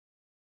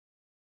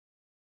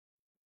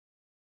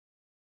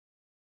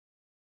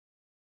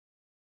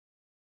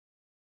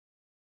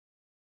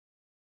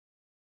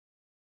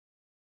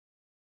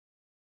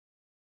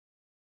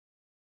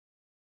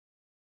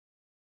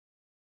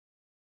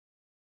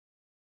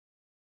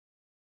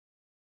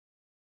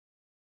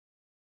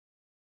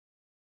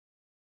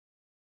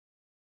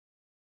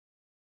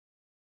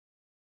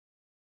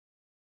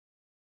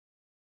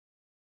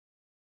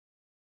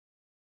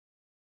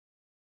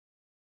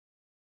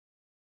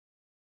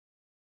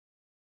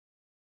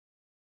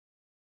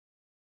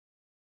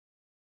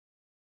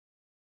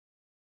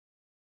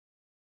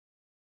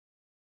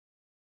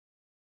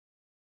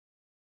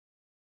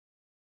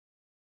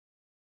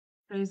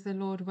Praise the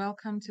Lord.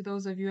 Welcome to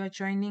those of you who are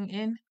joining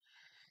in.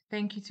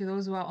 Thank you to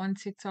those who are on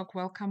TikTok.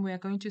 Welcome. We are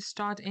going to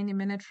start any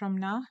minute from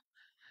now.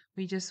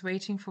 We're just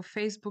waiting for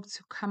Facebook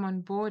to come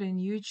on board and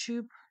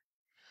YouTube.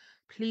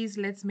 Please,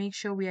 let's make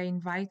sure we are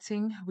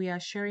inviting. We are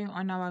sharing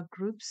on our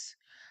groups,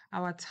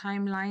 our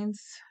timelines,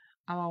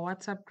 our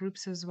WhatsApp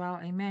groups as well.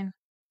 Amen.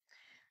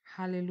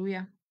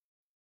 Hallelujah.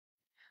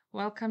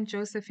 Welcome,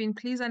 Josephine.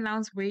 Please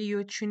announce where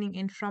you're tuning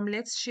in from.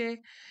 Let's share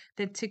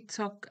the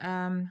TikTok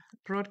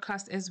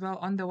broadcast as well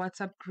on the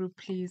WhatsApp group,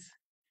 please.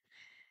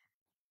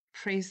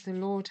 Praise the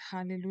Lord.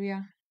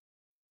 Hallelujah.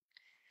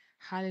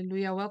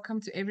 Hallelujah.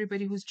 Welcome to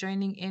everybody who's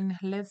joining in.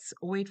 Let's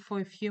wait for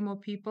a few more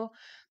people.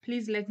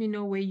 Please let me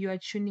know where you are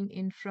tuning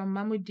in from.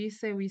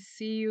 Mamudise, we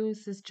see you.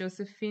 Sis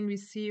Josephine, we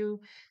see you.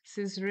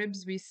 Sis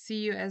Ribs, we see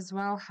you as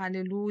well.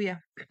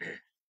 Hallelujah.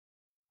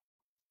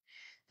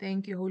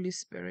 Thank you, Holy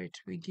Spirit.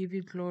 We give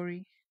you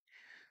glory.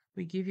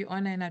 We give you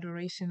honor and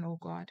adoration, oh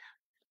God.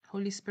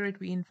 Holy Spirit,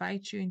 we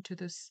invite you into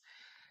this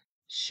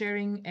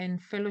sharing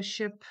and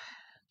fellowship.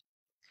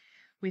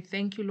 We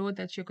thank you, Lord,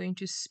 that you're going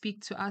to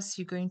speak to us.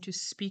 You're going to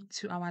speak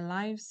to our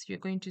lives. You're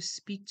going to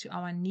speak to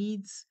our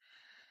needs.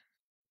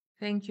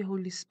 Thank you,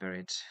 Holy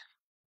Spirit.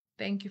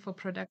 Thank you for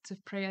productive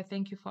prayer.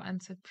 Thank you for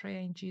answered prayer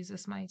in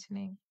Jesus' mighty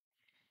name.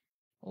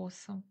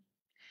 Awesome.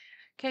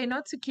 Okay,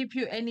 not to keep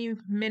you any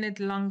minute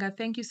longer,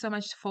 thank you so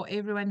much for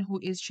everyone who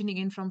is tuning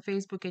in from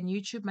Facebook and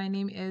YouTube. My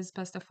name is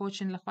Pastor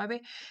Fortune Lahwabe.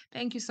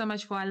 Thank you so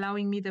much for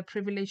allowing me the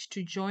privilege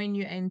to join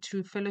you and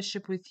to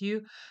fellowship with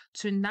you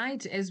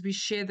tonight as we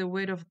share the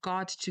word of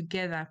God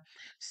together.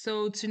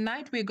 So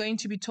tonight we're going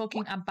to be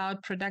talking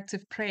about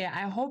productive prayer.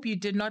 I hope you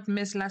did not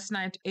miss last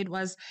night. It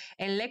was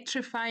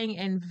electrifying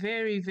and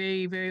very,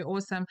 very, very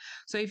awesome.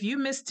 So if you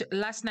missed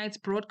last night's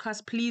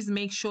broadcast, please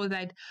make sure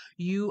that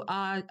you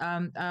are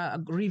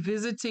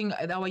revisiting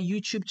our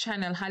YouTube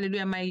channel.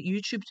 Hallelujah. My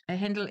YouTube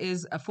handle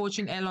is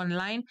Fortune L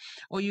Online,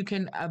 or you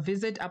can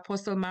visit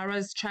Apostle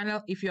Mara's channel.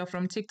 If you're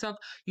from TikTok,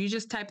 you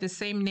just type the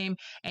same name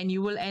and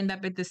you will end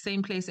up at the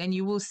same place and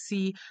you will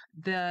see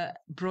the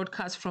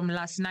broadcast from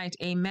last night.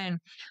 Amen.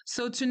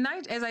 So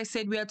tonight, as I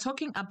said, we are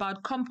talking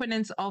about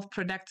components of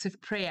productive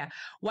prayer.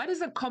 What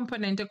is a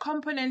component? A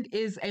component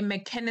is a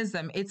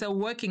mechanism. It's a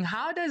working.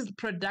 How does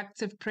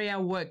productive prayer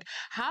work?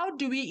 How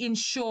do we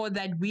ensure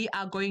that we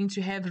are going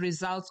to have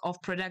results of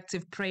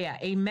productive prayer?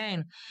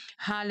 Amen.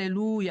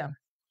 Hallelujah.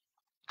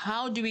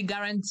 How do we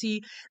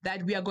guarantee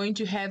that we are going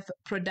to have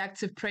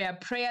productive prayer,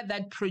 prayer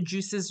that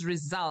produces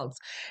results?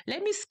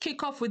 Let me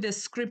kick off with a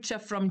scripture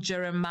from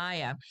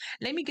Jeremiah.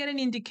 Let me get an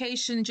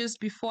indication just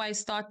before I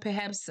start.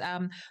 Perhaps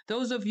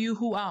those of you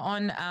who are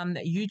on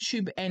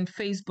YouTube and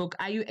Facebook,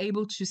 are you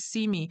able to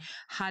see me?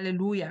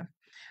 Hallelujah.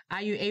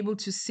 Are you able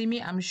to see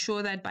me? I'm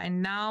sure that by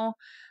now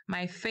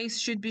my face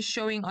should be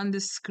showing on the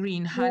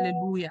screen.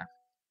 Hallelujah.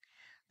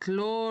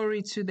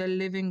 Glory to the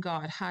living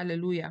God.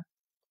 Hallelujah.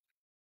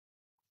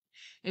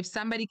 If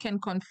somebody can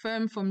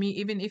confirm for me,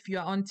 even if you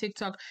are on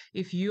TikTok,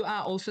 if you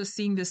are also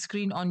seeing the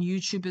screen on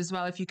YouTube as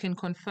well, if you can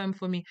confirm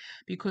for me,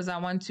 because I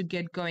want to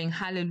get going.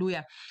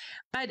 Hallelujah.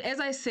 But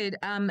as I said,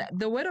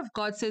 the word of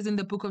God says in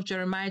the book of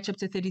Jeremiah,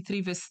 chapter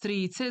 33, verse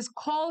 3, it says,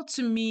 "Call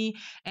to me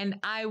and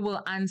I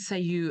will answer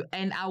you,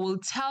 and I will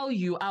tell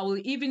you, I will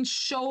even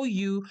show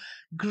you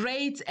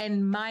great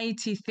and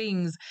mighty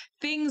things,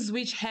 things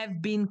which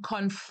have been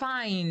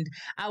confined.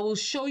 I will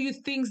show you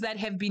things that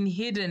have been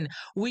hidden,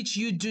 which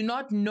you do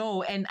not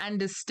know and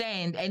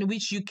understand, and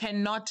which you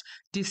cannot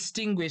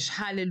distinguish."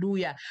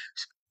 Hallelujah.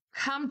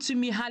 Come to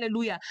me.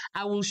 Hallelujah.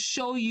 I will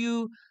show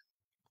you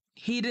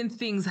hidden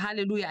things.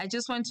 Hallelujah. I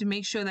just want to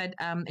make sure that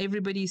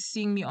everybody is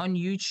seeing me on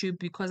YouTube,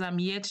 because I'm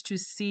yet to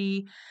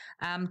see.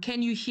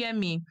 Can you hear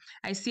me?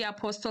 I see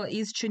Apostle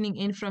is tuning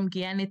in from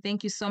Guyana.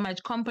 Thank you so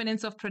much.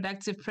 Components of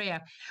productive prayer.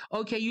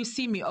 Okay, you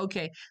see me.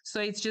 Okay.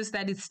 So it's just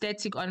that it's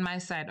static on my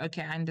side.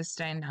 Okay, I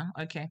understand now.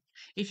 Okay.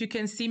 If you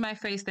can see my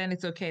face, then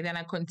it's okay. Then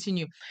I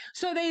continue.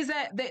 So there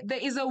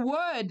is a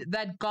word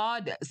that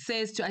God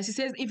says to us. He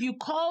says, if you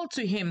call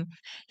to him,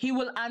 he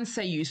will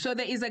answer you. So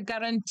there is a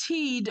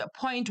guaranteed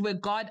point where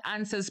God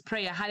answers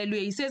prayer.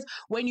 Hallelujah. He says,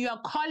 when you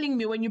are calling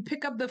me, when you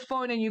pick up the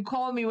phone and you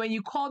call me, when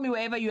you call me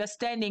wherever you are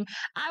standing,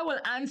 I will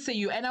answer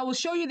you and I will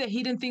show you the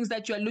hidden things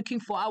that you are looking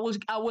for. I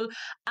will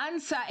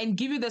answer and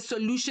give you the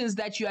solutions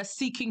that you are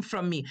seeking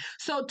from me.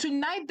 So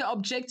tonight, the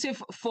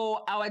objective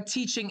for our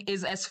teaching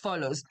is as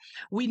follows.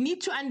 We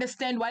need to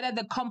understand what are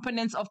the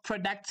components of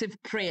productive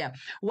prayer.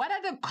 What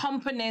are the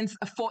components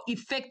for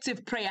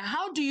effective prayer?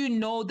 How do you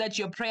know that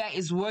your prayer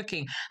is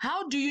working?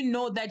 How do you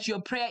know that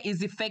your prayer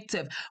is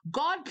effective?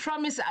 God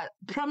promises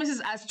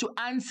us to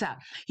answer.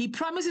 He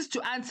promises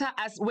to answer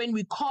us when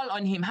we call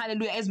on him.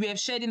 Hallelujah. As we have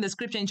shared in the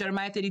scripture in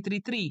Jeremiah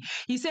 33:3.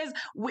 He says,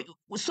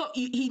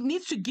 he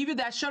needs to give you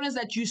the assurance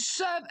that you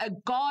serve a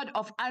God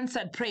of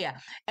answered prayer,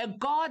 a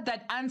God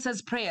that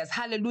answers prayers.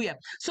 Hallelujah.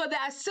 So there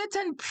are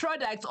certain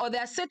products or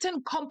there are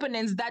certain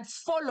components that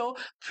follow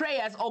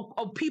prayers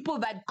or people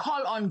that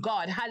call on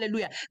God.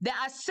 Hallelujah. There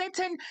are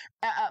certain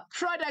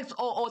products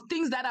or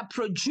things that are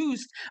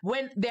produced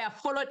when they are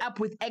followed up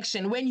with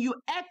action. When you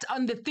act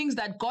on the things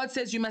that that God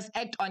says you must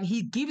act on,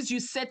 he gives you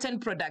certain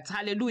products.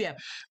 Hallelujah.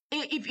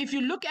 If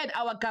you look at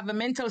our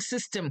governmental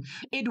system,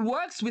 it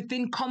works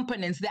within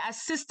components. There are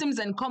systems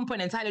and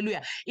components.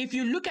 Hallelujah. If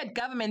you look at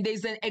government,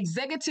 there's an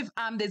executive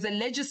arm, there's a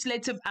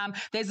legislative arm,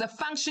 there's a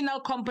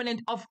functional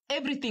component of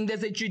everything.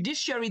 There's a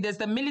judiciary, there's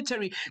the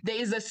military, there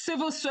is a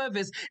civil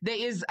service, there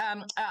is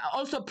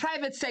also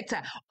private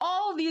sector.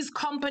 All these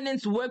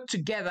components work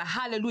together.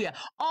 Hallelujah.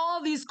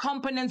 All these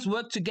components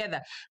work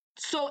together.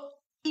 So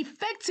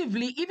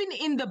effectively, even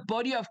in the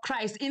body of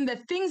Christ, in the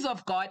things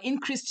of God, in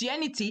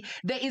Christianity,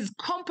 there is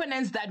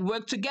components that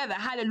work together.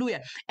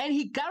 Hallelujah. And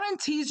he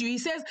guarantees you, he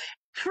says,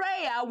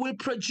 prayer will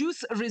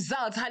produce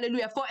results.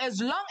 Hallelujah. For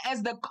as long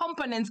as the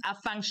components are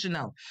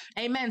functional.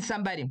 Amen,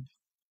 somebody.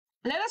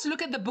 Let us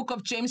look at the book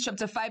of James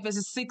chapter 5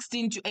 verses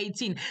 16 to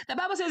 18. The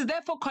Bible says,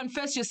 therefore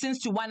confess your sins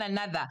to one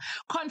another.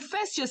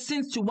 Confess your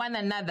sins to one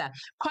another.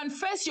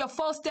 Confess your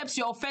false steps,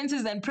 your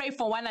offenses, and pray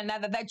for one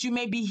another that you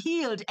may be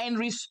healed and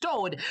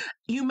restored.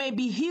 You may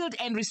be healed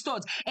and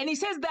restored. And he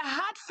says the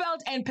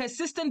heartfelt and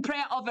persistent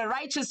prayer of a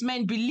righteous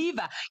man,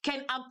 believer,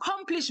 can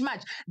accomplish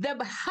much. The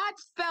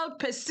heartfelt,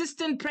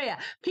 persistent prayer,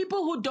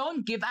 people who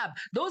don't give up.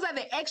 Those are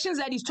the actions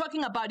that he's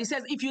talking about. He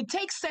says if you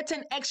take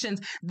certain actions,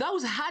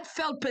 those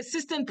heartfelt,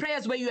 persistent prayers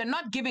where you are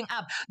not giving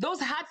up,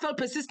 those heartfelt,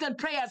 persistent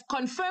prayers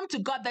confirm to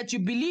God that you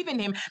believe in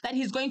him, that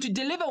he's going to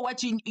deliver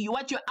what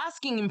you're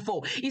asking him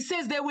for. He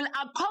says they will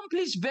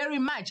accomplish very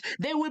much.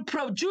 They will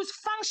produce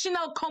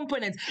functional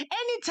components.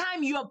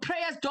 Anytime your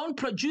prayers don't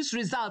produce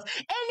results,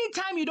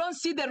 anytime you don't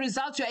see the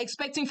results you're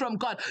expecting from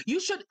God, you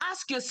should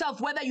ask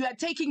yourself whether you are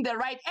taking the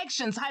right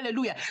actions.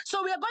 Hallelujah.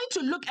 So we are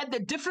going to look at the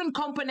different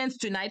components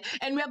tonight,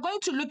 and we are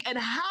going to look at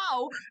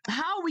how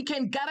we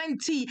can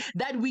guarantee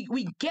that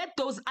we get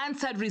those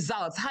answered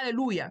results.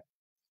 Hallelujah.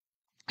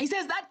 He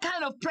says that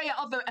kind of prayer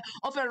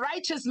of a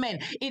righteous man,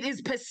 it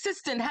is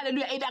persistent.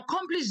 Hallelujah. It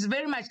accomplishes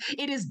very much.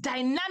 It is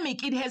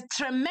dynamic. It has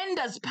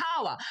tremendous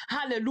power.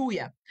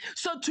 Hallelujah.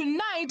 So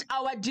tonight,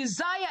 our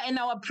desire and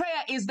our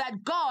prayer is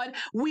that God,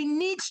 we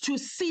need to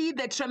see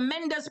the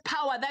tremendous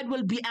power that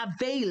will be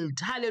availed.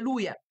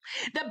 Hallelujah.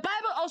 The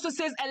Bible also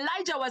says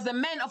Elijah was a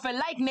man of a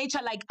like nature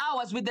like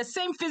ours, with the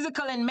same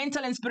physical and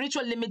mental and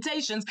spiritual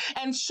limitations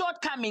and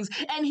shortcomings.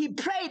 And he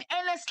prayed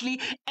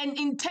earnestly and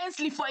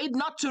intensely for it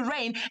not to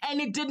rain, and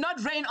it did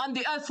not rain on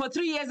the earth for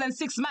 3 years and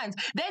 6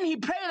 months. Then he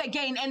prayed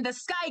again, and the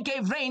sky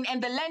gave rain,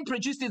 and the land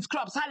produced its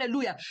crops.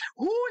 Hallelujah.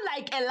 Who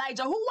like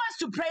Elijah? Who wants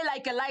to pray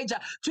like Elijah,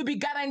 to be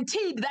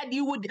guaranteed that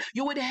you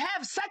would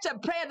have such a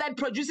prayer that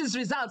produces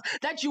results,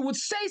 that you would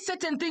say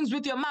certain things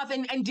with your mouth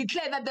and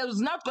declare that there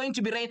was not going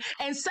to be rain,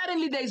 and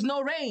suddenly there is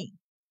no rain.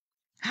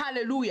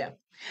 Hallelujah.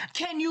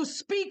 Can you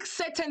speak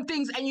certain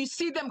things and you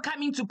see them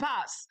coming to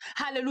pass?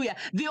 Hallelujah.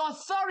 The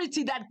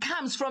authority that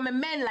comes from a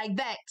man like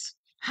that.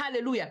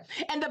 Hallelujah.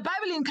 And the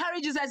Bible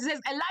encourages us. It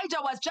says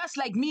Elijah was just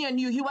like me and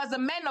you. He was a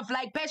man of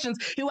like passions.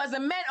 He was a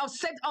man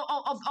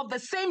of the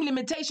same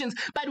limitations.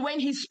 But when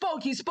he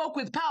spoke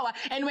with power.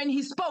 And when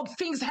he spoke,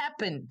 things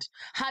happened.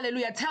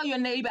 Hallelujah. Tell your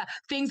neighbor,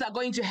 things are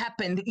going to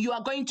happen. You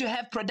are going to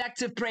have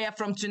productive prayer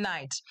from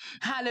tonight.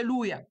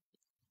 Hallelujah.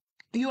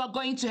 You are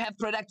going to have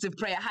productive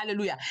prayer.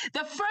 Hallelujah.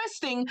 The first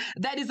thing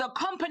that is a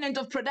component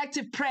of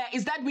productive prayer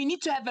is that we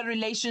need to have a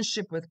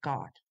relationship with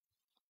God.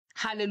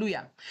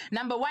 Hallelujah.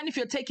 Number one, if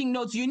you're taking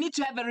notes, you need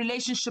to have a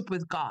relationship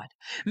with God.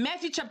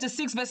 Matthew chapter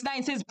 6 verse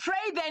 9 says, pray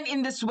then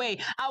in this way,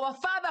 our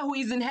Father who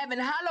is in heaven,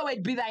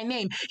 hallowed be thy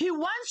name. He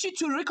wants you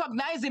to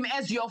recognize him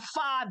as your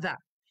Father.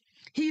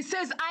 He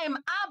says, I am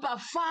Abba,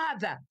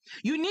 Father.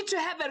 You need to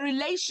have a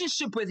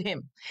relationship with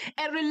him.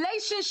 A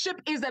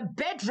relationship is a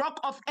bedrock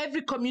of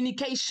every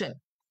communication.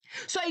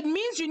 So it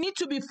means you need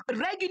to be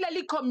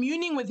regularly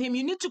communing with him.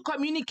 You need to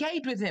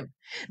communicate with him.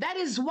 That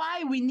is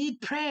why we need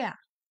prayer.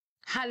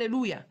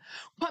 Hallelujah.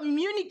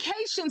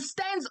 Communication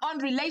stands on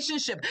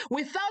relationship.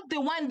 Without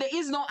the one, there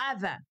is no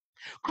other.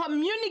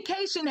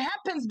 Communication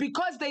happens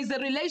because there is a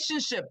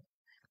relationship.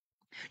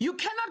 You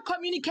cannot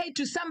communicate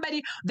to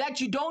somebody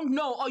that you don't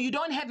know or you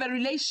don't have a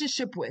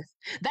relationship with,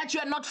 that you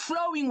are not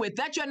flowing with,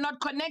 that you are not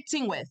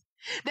connecting with.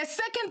 The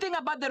second thing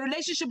about the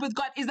relationship with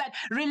God is that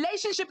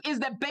relationship is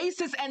the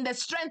basis and the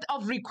strength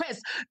of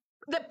request.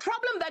 The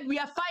problem that we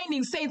are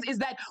finding, saints, is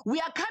that we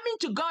are coming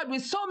to God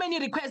with so many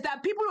requests. There are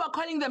people who are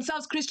calling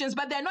themselves Christians,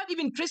 but they're not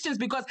even Christians,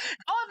 because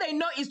all they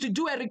know is to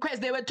do a request.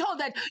 They were told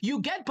that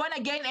you get born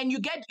again and you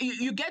get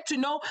to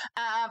know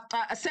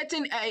a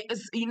certain,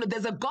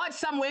 there's a God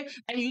somewhere,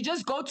 and you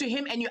just go to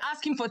him and you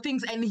ask him for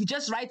things and he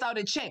just writes out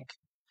a check.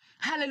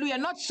 Hallelujah.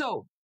 Not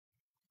so.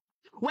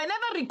 Whenever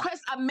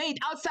requests are made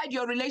outside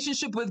your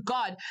relationship with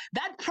God,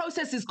 that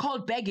process is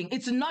called begging.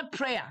 It's not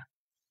prayer.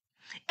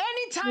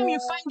 Anytime you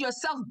find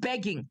yourself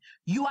begging,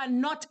 you are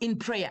not in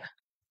prayer.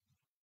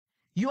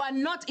 You are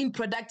not in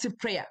productive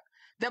prayer.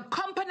 The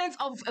components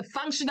of a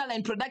functional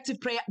and productive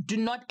prayer do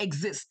not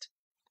exist.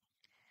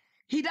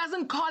 He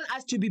doesn't call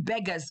us to be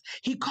beggars.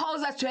 He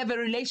calls us to have a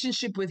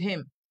relationship with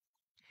him.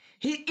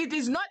 It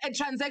is not a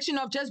transaction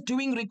of just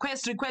doing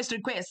requests.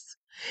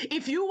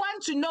 If you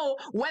want to know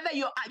whether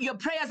your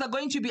prayers are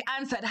going to be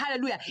answered,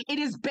 hallelujah, it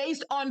is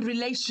based on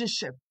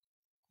relationship.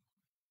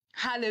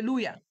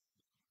 Hallelujah.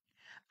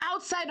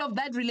 Outside of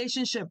that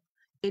relationship,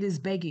 it is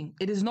begging.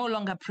 It is no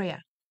longer prayer.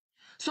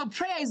 So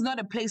prayer is not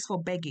a place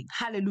for begging.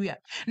 Hallelujah.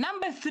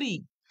 Number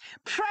 3,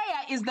 prayer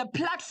is the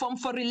platform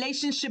for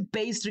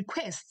relationship-based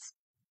requests.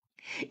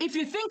 If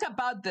you think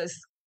about this,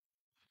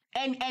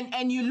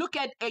 and you look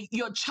at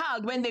your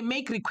child when they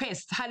make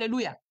requests,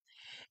 hallelujah,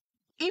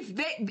 if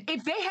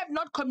they have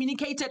not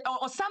communicated,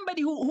 or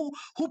somebody who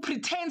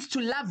pretends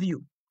to love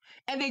you,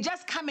 and they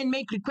just come and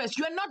make requests,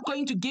 you are not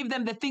going to give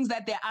them the things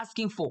that they're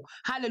asking for.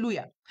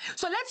 Hallelujah.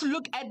 So let's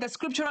look at the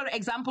scriptural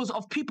examples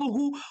of people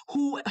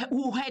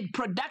who had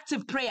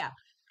productive prayer.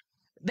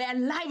 Their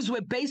lives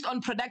were based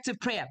on productive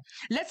prayer.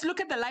 Let's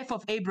look at the life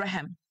of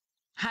Abraham.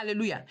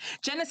 Hallelujah.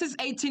 Genesis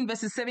 18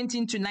 verses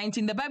 17 to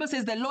 19. The Bible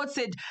says, the Lord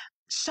said,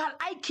 shall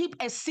I keep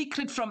a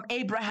secret from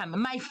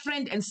Abraham, my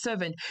friend and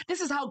servant?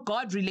 This is how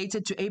God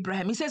related to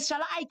Abraham. He says,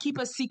 shall I keep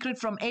a secret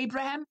from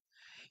Abraham?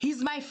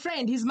 He's my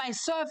friend. He's my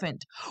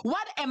servant.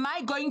 What am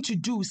I going to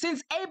do,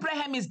 since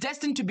Abraham is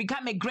destined to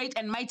become a great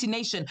and mighty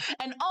nation,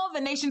 and all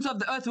the nations of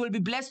the earth will be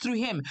blessed through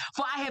him?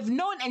 For I have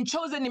known and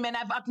chosen him, and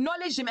I've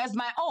acknowledged him as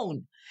my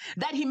own,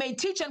 that he may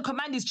teach and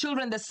command his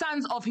children, the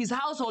sons of his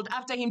household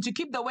after him, to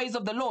keep the ways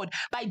of the Lord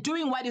by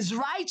doing what is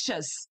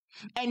righteous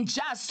and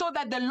just, so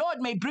that the Lord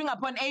may bring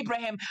upon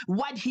Abraham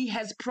what he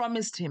has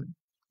promised him.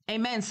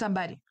 Amen,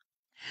 somebody.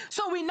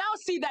 So we now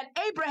see that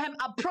Abraham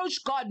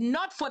approached God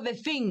not for the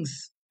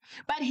things,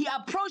 but he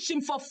approached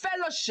him for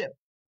fellowship.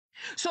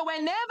 So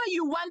whenever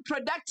you want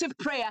productive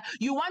prayer,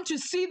 you want to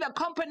see the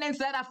components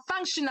that are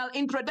functional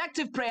in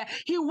productive prayer.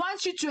 He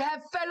wants you to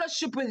have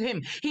fellowship with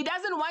him. He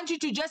doesn't want you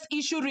to just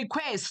issue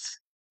requests.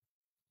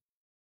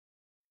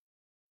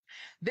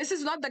 This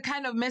is not the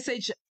kind of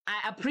message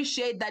I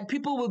appreciate that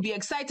people will be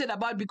excited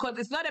about, because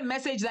it's not a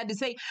message that they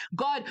say,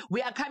 God,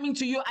 we are coming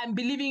to you. I'm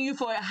believing you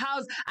for a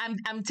house.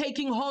 I'm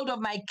taking hold of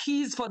my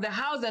keys for the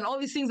house and all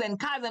these things and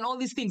cars and all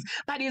these things.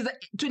 But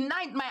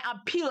tonight, my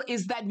appeal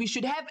is that we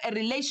should have a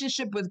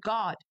relationship with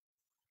God.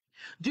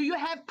 Do you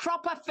have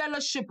proper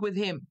fellowship with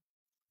him?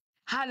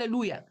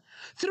 Hallelujah.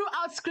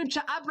 Throughout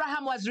scripture,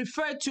 Abraham was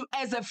referred to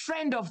as a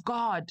friend of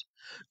God.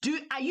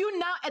 Are you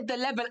now at the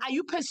level? Are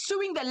you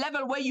pursuing the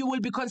level where you will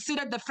be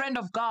considered the friend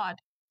of God?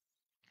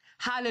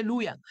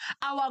 Hallelujah.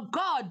 Our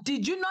God,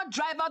 did you not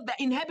drive out the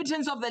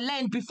inhabitants of the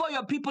land before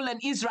your people in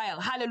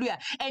Israel? Hallelujah.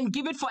 And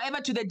give it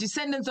forever to the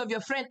descendants of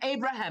your friend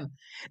Abraham.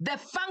 The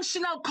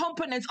functional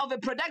components of a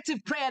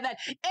productive prayer, that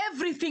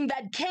everything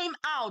that came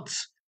out,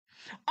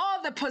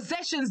 all the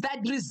possessions that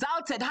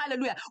resulted,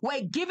 hallelujah,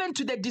 were given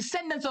to the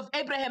descendants of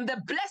Abraham.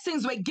 The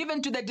blessings were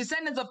given to the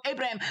descendants of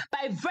Abraham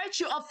by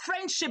virtue of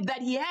friendship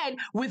that he had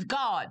with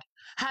God.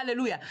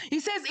 Hallelujah. He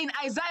says in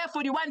Isaiah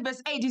 41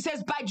 verse 8, he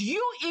says, but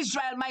you,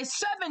 Israel, my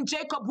servant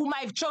Jacob, whom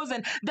I've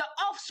chosen, the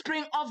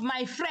offspring of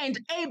my friend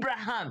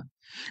Abraham.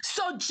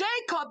 So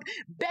Jacob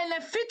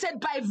benefited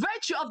by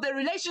virtue of the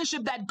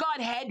relationship that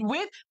God had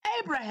with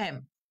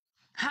Abraham.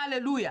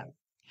 Hallelujah.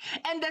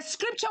 And the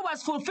scripture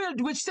was fulfilled,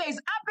 which says,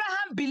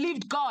 Abraham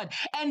believed God,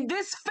 and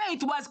this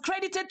faith was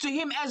credited to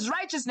him as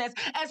righteousness,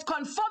 as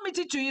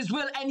conformity to his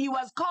will, and he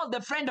was called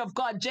the friend of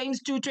God. James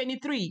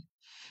 2:23.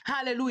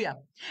 Hallelujah.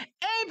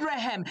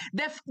 Abraham,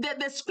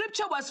 the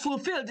scripture was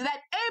fulfilled that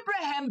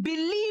Abraham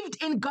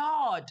believed in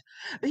God.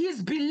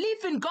 His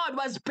belief in God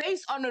was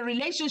based on a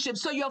relationship.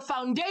 So your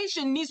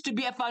foundation needs to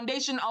be a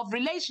foundation of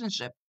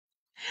relationship.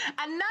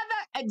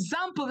 Another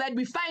example that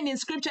we find in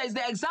scripture is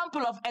the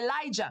example of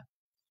Elijah.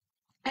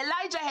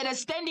 Elijah had a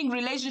standing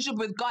relationship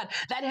with God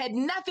that had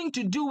nothing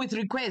to do with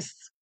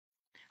requests.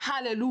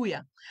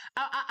 Hallelujah.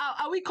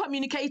 Are we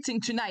communicating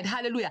tonight?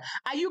 Hallelujah.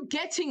 Are you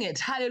getting it?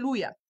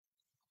 Hallelujah.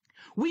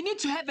 We need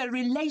to have a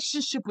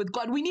relationship with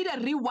God. We need a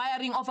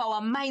rewiring of our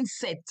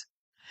mindset,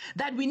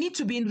 that we need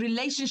to be in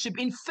relationship,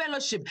 in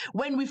fellowship.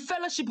 When we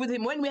fellowship with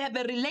him, when we have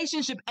a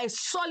relationship, a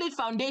solid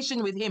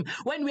foundation with him,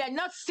 when we are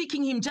not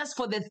seeking him just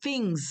for the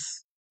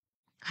things.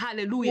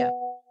 Hallelujah.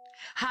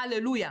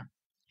 Hallelujah.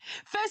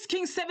 1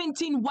 Kings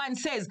 17:1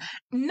 says,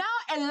 now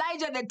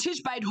Elijah the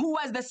Tishbite, who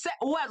was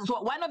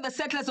one of the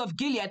settlers of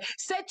Gilead,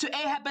 said to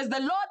Ahab, as the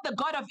Lord, the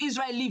God of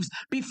Israel lives,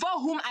 before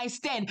whom I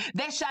stand,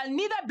 there shall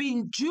neither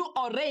be dew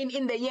or rain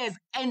in the years,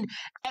 and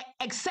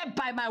except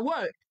by my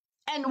word.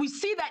 And we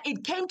see that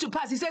it came to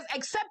pass. He says,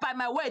 except by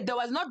my word, there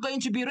was not going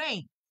to be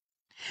rain.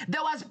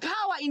 There was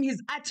power in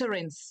his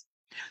utterance.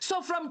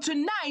 So from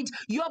tonight,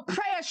 your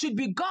prayer should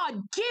be,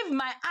 God, give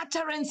my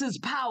utterances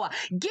power.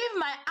 Give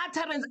my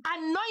utterance,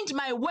 anoint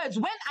my words.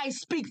 When I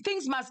speak,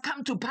 things must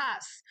come to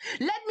pass.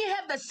 Let me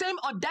have the same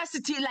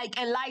audacity like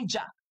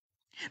Elijah.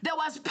 There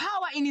was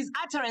power in his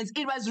utterance.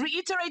 It was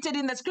reiterated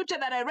in the scripture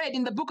that I read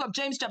in the book of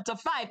James chapter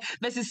 5,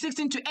 verses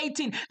 16 to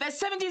 18. Verse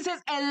 17 says,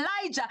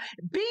 Elijah,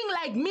 being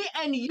like me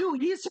and you,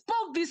 he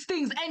spoke these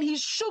things and he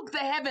shook the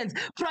heavens.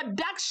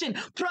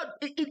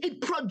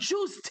 It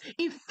produced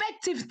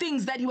effective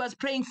things that he was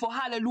praying for.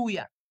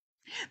 Hallelujah.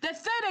 The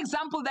third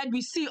example that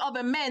we see of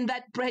a man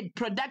that prayed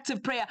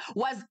productive prayer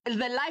was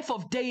the life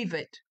of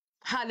David.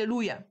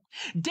 Hallelujah.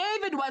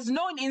 David was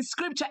known in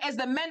scripture as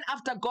the man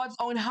after God's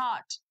own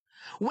heart.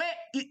 where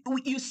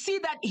you see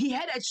that he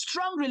had a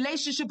strong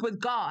relationship with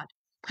God.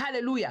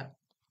 Hallelujah.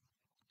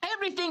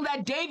 Everything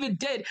that David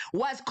did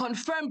was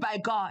confirmed by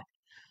God.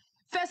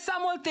 1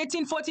 Samuel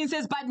 13:14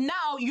 says, but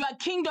now your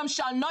kingdom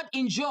shall not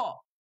endure.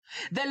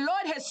 The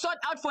Lord has sought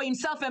out for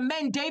himself a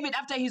man, David,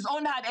 after his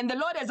own heart, and the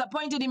Lord has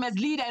appointed him as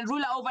leader and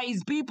ruler over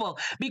his people,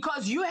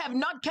 because you have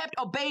not kept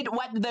obeyed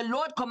what the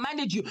Lord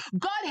commanded you.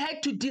 God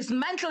had to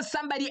dismantle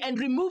somebody and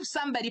remove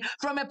somebody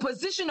from a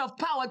position of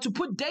power to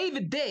put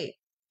David there.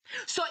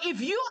 So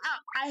if you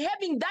are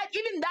having that,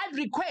 even that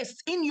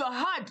request in your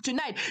heart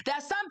tonight, there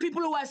are some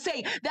people who are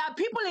saying, there are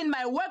people in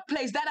my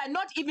workplace that are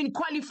not even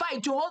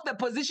qualified to hold the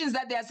positions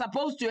that they are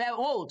supposed to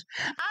hold.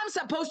 I'm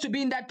supposed to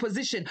be in that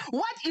position.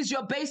 What is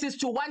your basis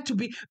to want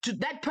to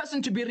that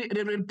person to be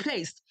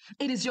replaced?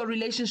 It is your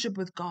relationship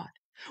with God.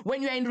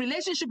 When you're in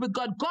relationship with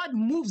God, God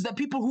moves the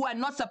people who are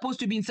not supposed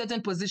to be in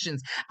certain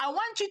positions. I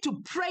want you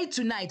to pray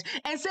tonight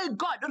and say,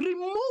 God,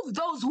 remove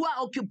those who are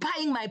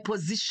occupying my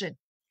position.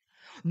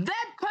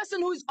 That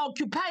person who is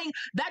occupying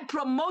that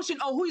promotion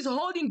or who is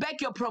holding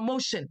back your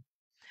promotion.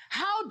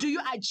 How do you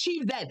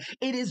achieve that?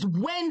 It is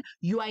when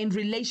you are in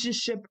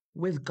relationship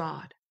with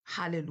God.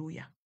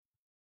 Hallelujah.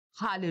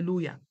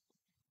 Hallelujah.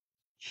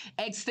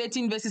 Acts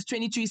 13 verses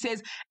 22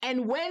 says,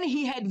 and when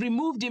he had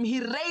removed him, he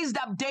raised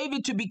up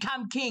David to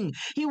become king.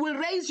 He will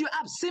raise you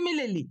up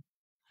similarly.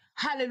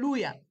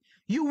 Hallelujah.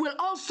 You will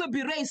also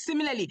be raised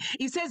similarly.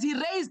 He says he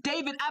raised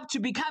David up to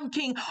become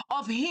king.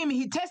 Of him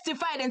he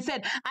testified and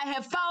said, I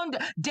have found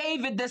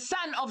David, the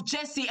son of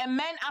Jesse, a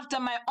man after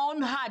my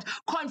own heart.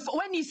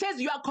 When he says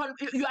you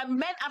are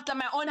men after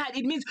my own heart,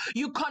 it means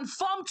you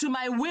conform to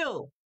my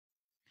will.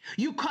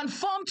 You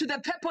conform to the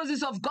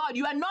purposes of God.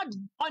 You are not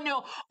on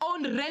your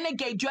own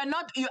renegade. You are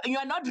not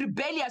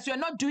rebellious. You are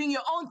not doing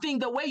your own thing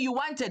the way you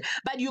want it,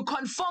 but you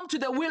conform to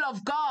the will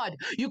of God.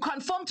 You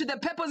conform to the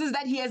purposes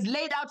that he has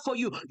laid out for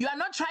you. You are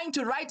not trying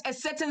to write a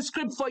certain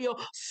script for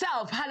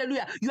yourself.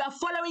 Hallelujah. You are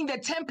following the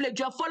template.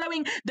 You are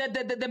following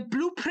the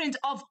blueprint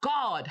of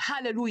God.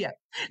 Hallelujah.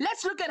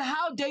 Let's look at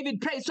how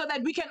David prayed so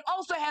that we can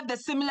also have the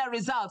similar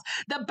results.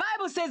 The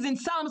Bible says in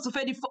Psalms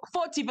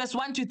 40 verse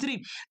 1 to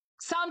 3,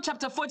 Psalm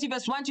chapter 40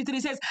 verse 1 to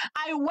 3 says,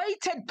 I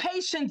waited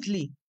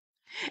patiently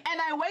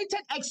and I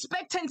waited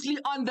expectantly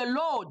on the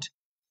Lord.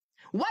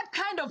 What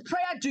kind of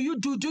prayer do you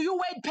do? Do you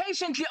wait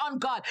patiently on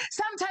God?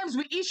 Sometimes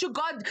we issue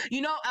God,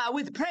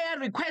 with prayer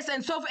requests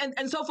and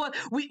so forth.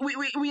 We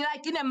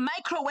like in a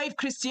microwave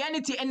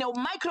Christianity, in a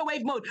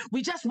microwave mode.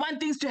 We just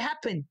want things to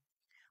happen.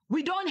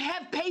 We don't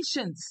have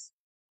patience.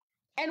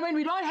 And when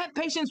we don't have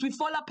patience, we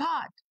fall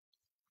apart.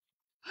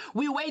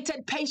 We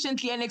waited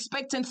patiently and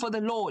expectant for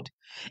the Lord,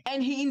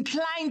 and he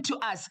inclined to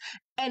us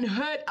and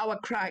heard our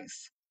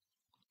cries.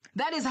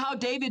 That is how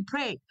David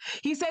prayed.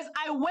 He says,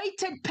 I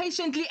waited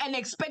patiently and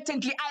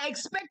expectantly. I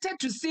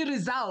expected to see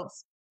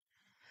results.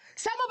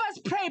 Some of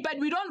us pray, but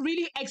we don't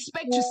really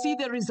expect to see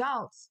the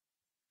results.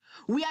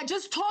 We are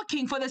just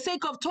talking for the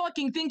sake of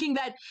talking, thinking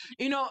that,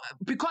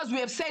 because we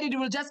have said it, it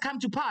will just come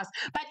to pass.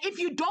 But if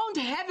you don't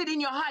have it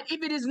in your heart,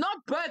 if it is not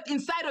birthed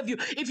inside of you,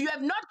 if you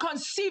have not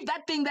conceived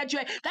that thing that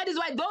is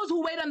why those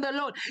who wait on the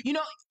Lord,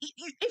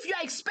 if you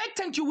are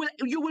expectant, you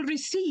will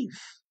receive.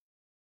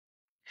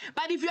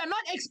 But if you are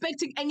not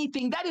expecting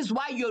anything, that is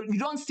why you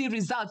don't see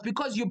results,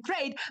 because you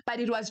prayed, but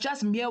it was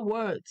just mere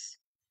words.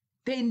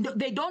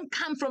 They don't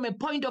come from a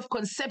point of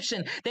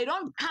conception. They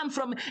don't come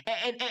from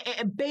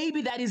a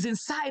baby that is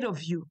inside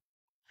of you.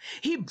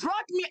 He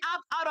brought me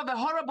up out of a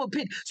horrible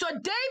pit. So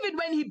David,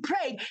 when he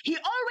prayed, he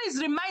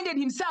always reminded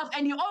himself,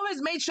 and he always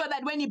made sure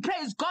that when he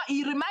prays God,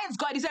 he reminds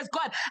God, he says,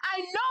 God, I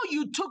know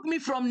you took me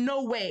from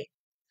nowhere.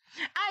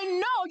 I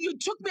know you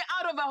took me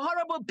out of a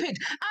horrible pit,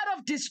 out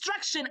of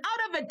destruction,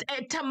 out of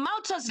a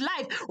tumultuous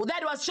life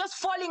that was just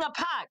falling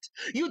apart.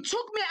 You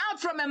took me out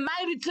from a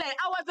miry clay.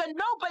 I was a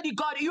nobody,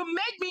 God. You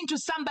made me into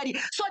somebody.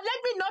 So let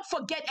me not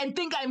forget and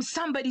think I'm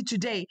somebody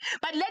today,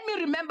 but let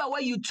me remember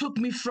where you took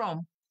me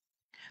from.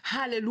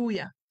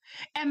 Hallelujah.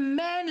 A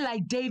man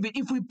like David,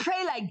 if we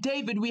pray like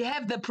David, we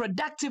have the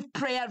productive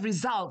prayer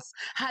results.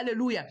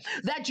 Hallelujah.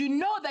 That you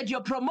know that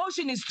your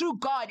promotion is through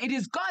God. It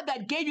is God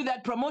that gave you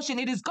that promotion.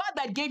 It is God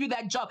that gave you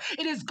that job.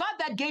 It is God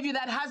that gave you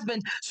that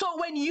husband. So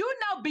when you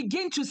now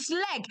begin to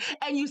slack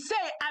and you say,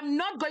 I'm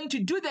not going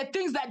to do the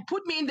things that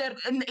put me in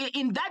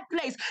that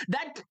place,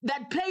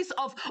 that place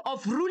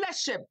of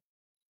rulership,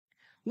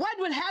 what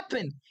will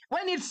happen?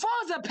 When it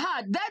falls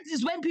apart, that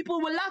is when people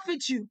will laugh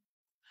at you.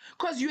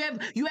 Because you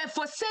have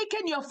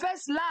forsaken your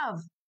first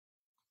love.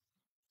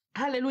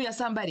 Hallelujah,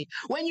 somebody.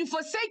 When you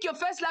forsake your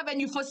first love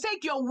and you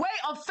forsake your way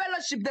of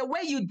fellowship, the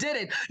way you did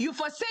it, you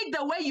forsake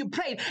the way you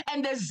prayed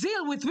and the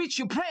zeal with which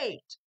you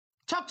prayed.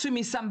 Talk to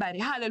me, somebody.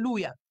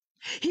 Hallelujah.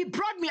 He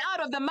brought me out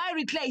of the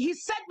miry clay. He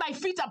set my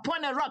feet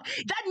upon a rock.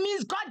 That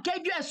means God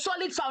gave you a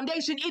solid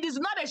foundation. It is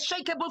not a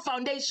shakeable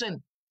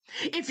foundation.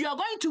 If you're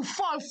going to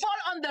fall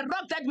on the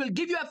rock that will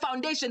give you a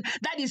foundation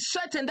that is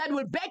certain, that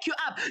will back you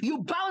up. You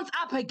bounce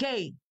up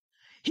again.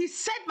 He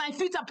set my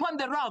feet upon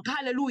the rock.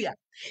 Hallelujah.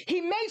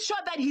 He made sure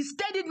that he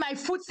steadied my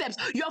footsteps.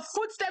 Your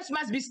footsteps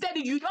must be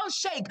steadied. You don't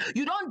shake.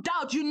 You don't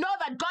doubt. You know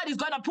that God is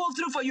going to pull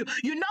through for you.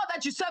 You know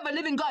that you serve a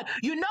living God.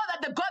 You know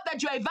that the God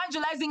that you're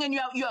evangelizing and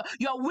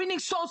you're winning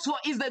souls for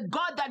is the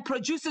God that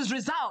produces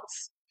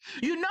results.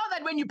 You know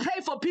that when you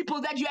pray for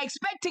people that you're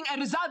expecting a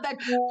result, that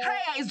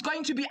prayer is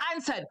going to be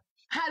answered.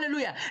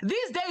 Hallelujah.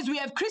 These days we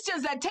have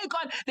Christians that take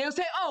on, they'll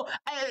say,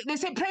 they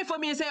say, pray for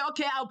me, and say,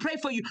 okay, I'll pray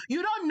for you.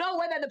 You don't know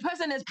whether the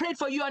person has prayed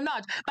for you or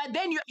not. But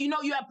then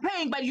you are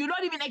praying, but you're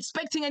not even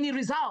expecting any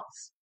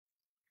results.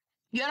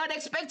 You're not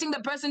expecting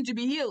the person to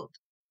be healed.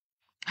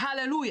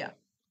 Hallelujah.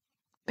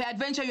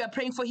 Peradventure, you are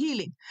praying for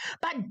healing.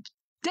 But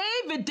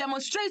David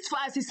demonstrates for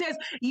us. He says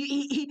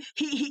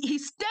he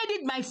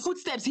steadied my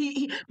footsteps.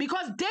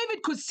 Because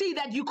David could see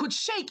that you could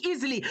shake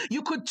easily,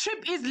 you could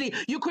trip easily,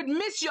 you could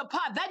miss your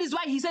path. That is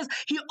why he says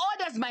he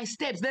orders my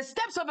steps. The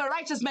steps of a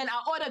righteous man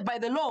are ordered by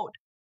the Lord.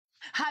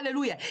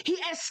 Hallelujah. He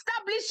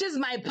establishes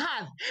my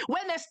path.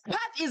 When a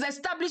path is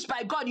established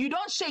by God, you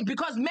don't shake,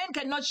 because men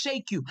cannot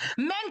shake you.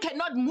 Men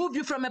cannot move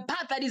you from a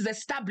path that is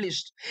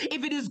established.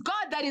 If it is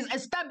God that is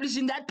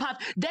establishing that path,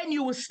 then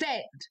you will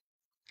stand.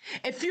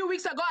 A few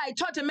weeks ago, I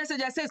taught a message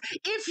that says,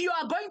 if you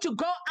are going to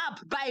go up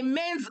by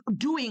men's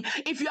doing,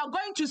 if you are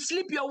going to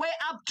sleep your way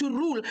up to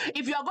rule,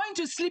 if you are going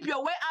to sleep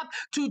your way up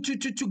to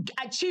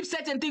achieve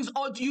certain things,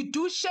 or you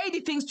do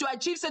shady things to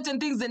achieve certain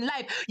things in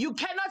life, you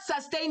cannot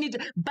sustain it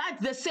back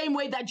the same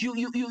way that you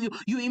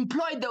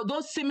employ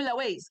those similar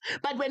ways.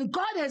 But when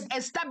God has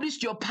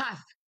established your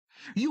path,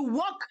 you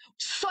walk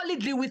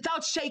solidly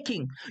without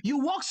shaking. You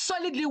walk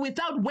solidly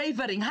without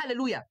wavering.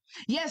 Hallelujah.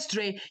 Yes,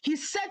 Dre, he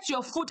sets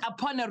your foot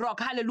upon a rock.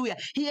 Hallelujah.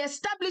 He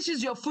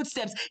establishes your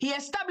footsteps. He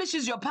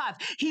establishes your path.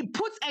 He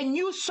puts a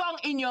new song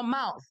in your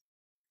mouth.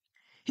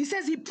 He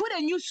says, he put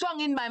a new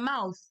song in my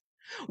mouth.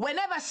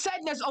 Whenever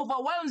sadness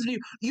overwhelms you,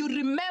 you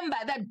remember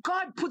that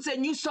God puts a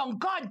new song.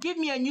 God, give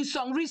me a new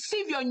song.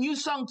 Receive your new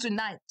song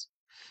tonight.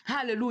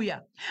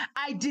 Hallelujah.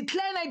 I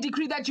declare and I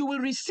decree that you will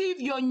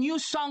receive your new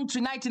song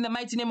tonight in the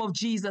mighty name of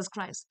Jesus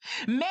Christ.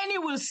 Many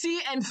will see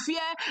and fear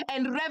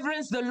and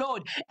reverence the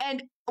Lord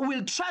and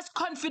will trust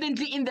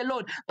confidently in the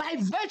Lord by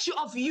virtue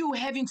of you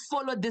having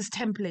followed this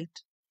template.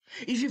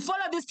 If you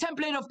follow this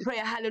template of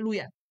prayer,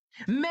 hallelujah,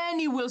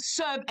 many will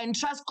serve and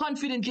trust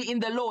confidently in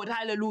the Lord.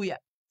 Hallelujah.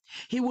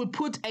 He will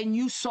put a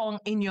new song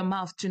in your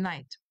mouth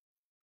tonight.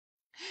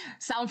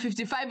 Psalm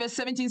 55 verse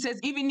 17 says,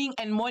 evening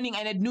and morning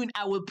and at noon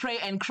I will pray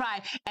and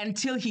cry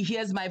until he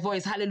hears my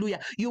voice. Hallelujah.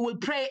 You will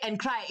pray and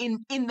cry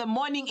in the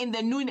morning, in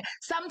the noon.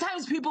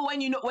 Sometimes people,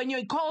 when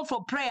you call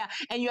for prayer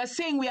and you are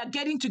saying we are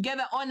getting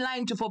together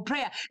online for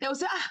prayer, they will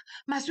say,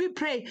 must we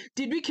pray?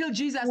 Did we kill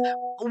Jesus?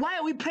 Why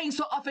are we praying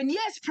so often?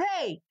 Yes,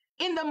 pray.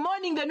 In the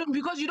morning, the noon,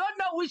 because you don't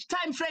know which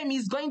time frame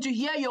he's going to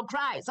hear your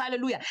cries.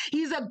 Hallelujah.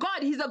 He's a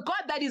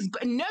God that is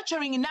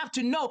nurturing enough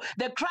to know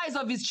the cries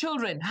of his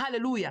children.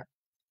 Hallelujah.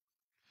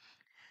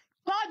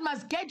 God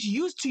must get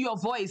used to your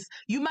voice.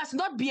 You must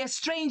not be a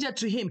stranger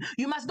to him.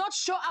 You must not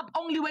show up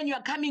only when you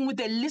are coming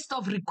with a list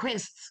of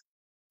requests.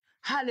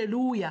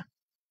 Hallelujah.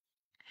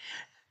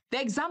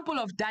 The example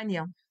of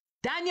Daniel.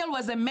 Daniel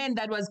was a man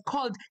that was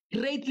called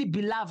greatly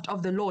beloved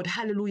of the Lord.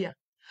 Hallelujah.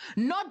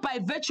 Not by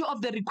virtue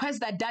of the request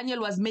that Daniel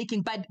was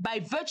making, but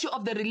by virtue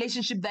of the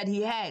relationship that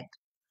he had.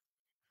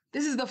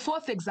 This is the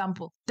fourth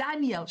example.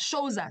 Daniel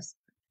shows us.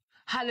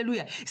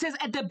 Hallelujah. It says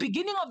at the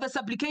beginning of the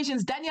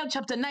supplications, Daniel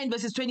chapter 9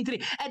 verses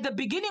 23, at the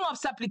beginning of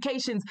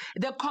supplications,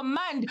 the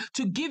command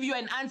to give you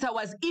an answer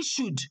was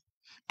issued.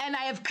 And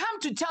I have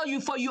come to tell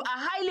you, for you are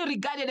highly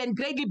regarded and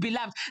greatly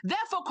beloved.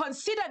 Therefore,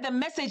 consider the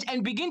message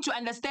and begin to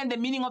understand the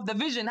meaning of the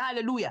vision.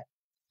 Hallelujah.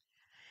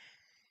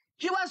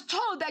 He was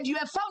told that you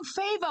have found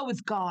favor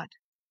with God.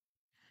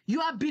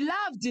 You are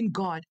beloved in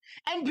God.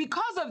 And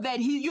because of that,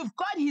 you've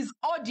got his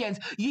audience.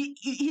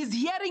 He's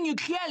hearing you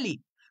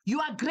clearly. You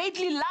are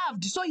greatly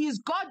loved. So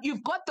you've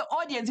got the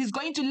audience. He's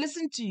going to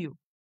listen to you.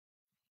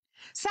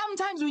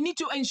 Sometimes we need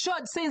to ensure,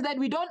 it says, that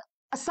we don't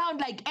sound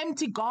like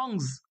empty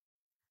gongs.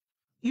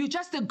 You're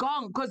just a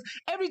gong, because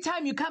every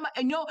time you come,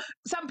 and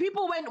some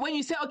people, when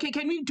you say, okay,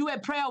 can we do a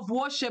prayer of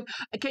worship?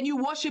 Can you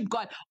worship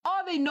God?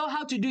 All they know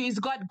how to do is,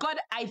 God,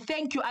 I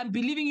thank you. I'm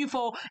believing you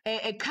for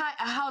a car,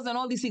 a house, and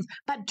all these things.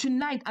 But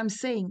tonight I'm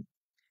saying,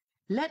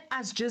 let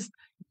us just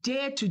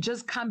dare to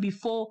just come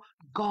before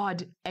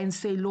God and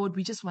say, Lord,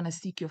 we just want to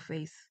seek your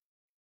face.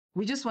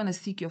 We just want to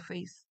seek your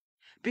face.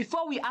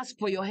 Before we ask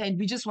for your hand,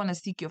 we just want to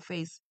seek your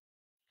face.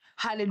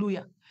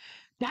 Hallelujah.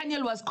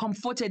 Daniel was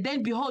comforted.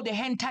 Then behold, the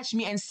hand touched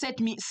me and set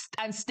me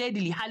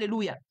unsteadily.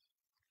 Hallelujah.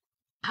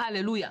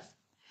 Hallelujah.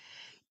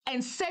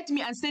 And set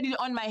me unsteadily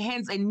on my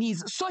hands and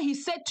knees. So he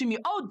said to me,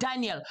 oh,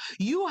 Daniel,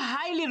 you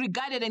highly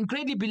regarded and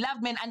greatly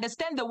beloved man,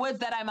 understand the words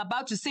that I'm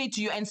about to say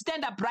to you and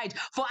stand upright,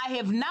 for I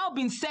have now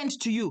been sent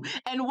to you.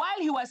 And while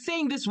he was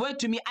saying this word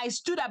to me, I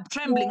stood up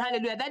trembling.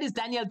 Hallelujah. That is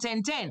Daniel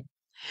 10:10.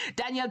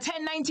 Daniel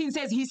 10:19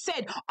 says, he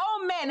said,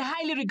 oh men,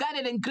 highly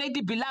regarded and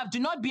greatly beloved, do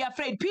not be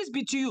afraid. Peace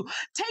be to you.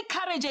 Take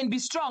courage and be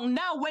strong.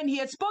 Now, when he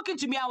had spoken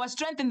to me, I was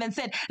strengthened and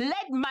said,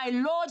 let my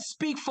Lord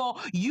speak, for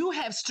you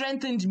have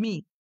strengthened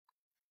me.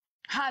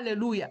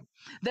 Hallelujah.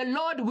 The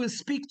Lord will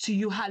speak to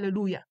you.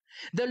 Hallelujah.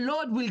 The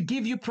Lord will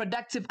give you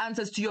productive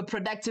answers to your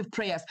productive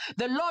prayers.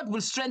 The Lord will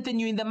strengthen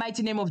you in the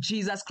mighty name of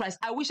Jesus Christ.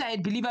 I wish I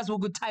had believers who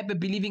could type a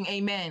believing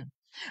amen.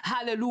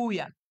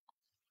 Hallelujah.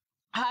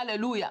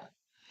 Hallelujah.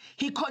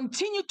 He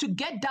continued to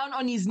get down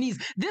on his knees.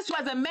 This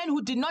was a man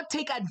who did not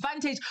take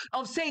advantage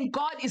of saying,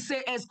 God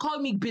has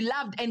called me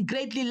beloved and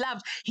greatly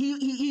loved.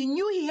 He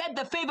knew he had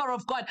the favor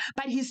of God,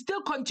 but he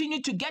still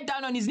continued to get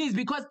down on his knees,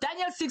 because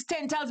Daniel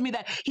 6:10 tells me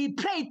that he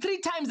prayed 3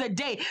 times a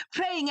day,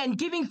 praying and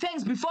giving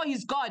thanks before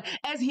his God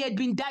as he had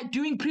been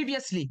doing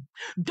previously.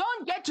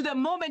 Don't get to the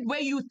moment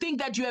where you think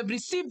that you have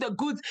received the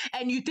goods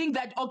and you think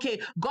that, okay,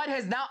 God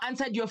has now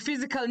answered your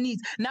physical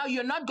needs. Now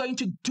you're not going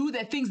to do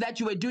the things that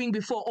you were doing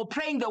before, or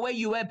praying the way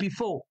you were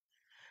before.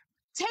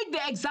 Take the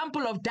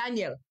example of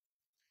Daniel.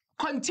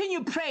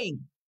 Continue praying,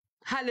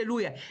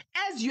 hallelujah,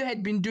 as you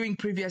had been doing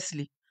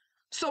previously.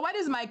 So what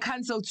is my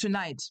counsel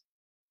tonight?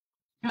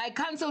 My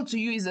counsel to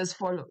you is as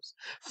follows.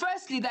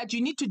 Firstly, that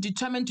you need to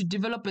determine to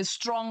develop a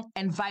strong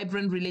and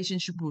vibrant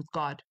relationship with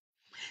God.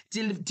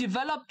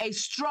 Develop a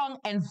strong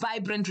and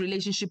vibrant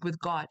relationship with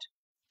God.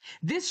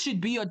 This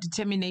should be your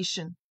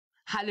determination.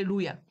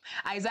 Hallelujah.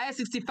 Isaiah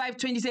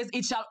 65:20 says,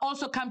 it shall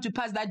also come to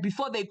pass that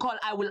before they call,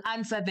 I will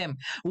answer them.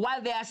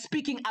 While they are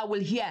speaking, I will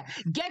hear.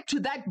 Get to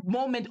that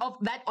moment of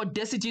that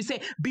audacity.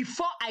 Say,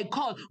 before I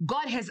call,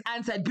 God has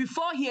answered.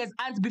 Before he has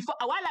answered,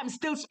 while I'm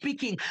still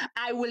speaking,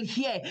 I will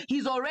hear.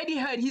 He's already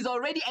heard. He's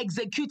already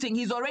executing.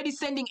 He's already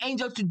sending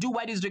angels to do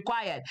what is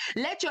required.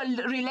 Let your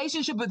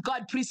relationship with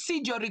God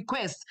precede your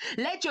request.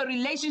 Let your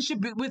relationship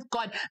with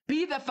God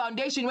be the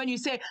foundation. When you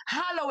say,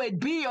 hallowed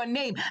be your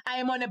name, I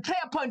am on a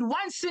prayer point,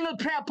 one single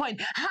prayer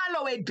point.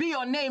 Hallowed be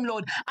your name,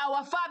 Lord.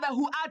 Our Father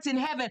who art in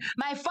heaven,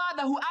 my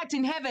Father who art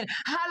in heaven,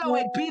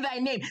 hallowed be thy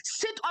name.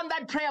 Sit on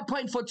that prayer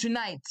point for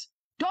tonight.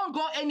 Don't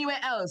go anywhere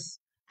else.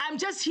 I'm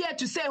just here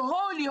to say,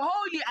 holy,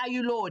 holy are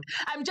you, Lord.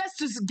 I'm just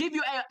to give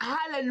you a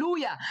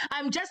hallelujah.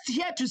 I'm just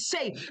here to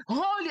say,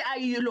 holy are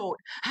you, Lord.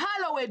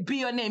 Hallowed be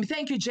your name.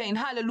 Thank you, Jane.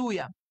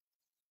 Hallelujah.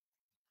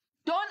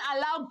 Don't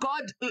allow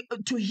God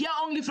to hear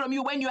only from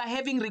you when you are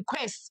having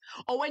requests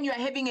or when you are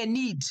having a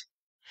need.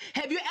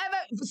 Have you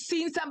ever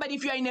seen somebody,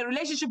 if you're in a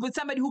relationship with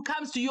somebody who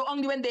comes to you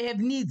only when they have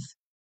needs?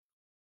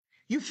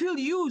 You feel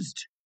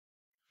used.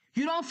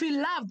 You don't feel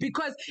loved,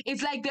 because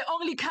it's like they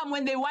only come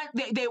when they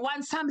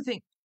want something.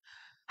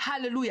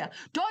 Hallelujah.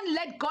 Don't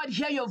let God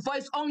hear your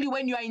voice only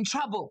when you are in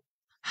trouble.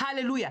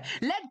 Hallelujah.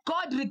 Let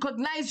God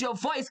recognize your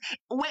voice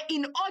where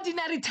in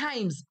ordinary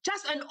times,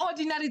 just an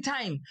ordinary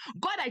time.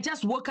 God, I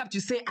just woke up to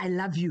say, I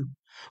love you.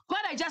 God,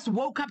 I just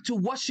woke up to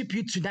worship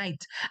you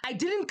tonight. I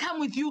didn't come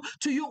with you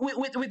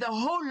with a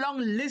whole long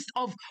list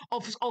of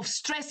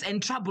stress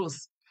and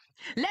troubles.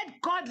 Let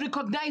God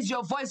recognize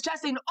your voice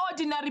just in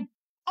ordinary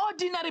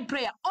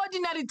prayer,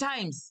 ordinary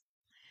times,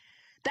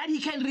 that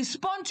he can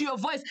respond to your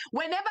voice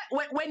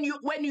when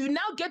you now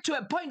get to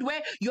a point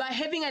where you are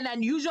having an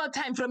unusual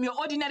time from your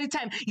ordinary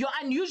time. Your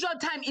unusual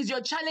time is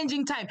your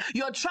challenging time,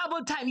 your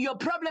trouble time, your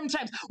problem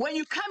times. When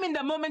you come in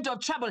the moment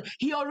of trouble,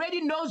 he already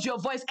knows your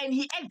voice and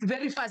he acts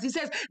very fast. He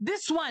says,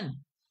 this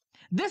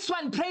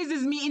one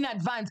praises me in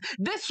advance.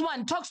 This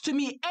one talks to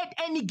me at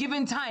any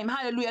given time.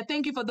 Hallelujah.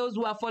 Thank you for those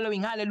who are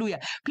following. Hallelujah.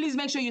 Please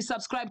make sure you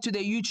subscribe to the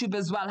YouTube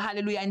as well.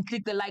 Hallelujah. And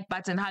click the like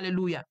button.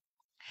 Hallelujah.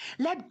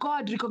 Let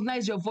God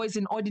recognize your voice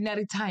in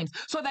ordinary times,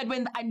 so that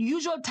when the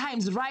unusual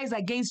times rise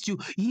against you,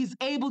 he's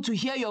able to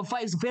hear your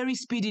voice very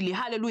speedily.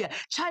 Hallelujah.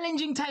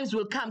 Challenging times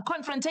will come.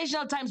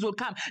 Confrontational times will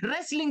come.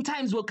 Wrestling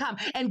times will come.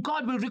 And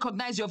God will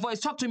recognize your voice.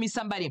 Talk to me,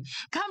 somebody.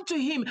 Come to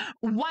him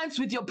once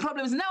with your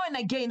problems, now and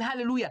again.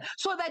 Hallelujah.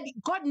 So that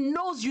God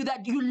knows you,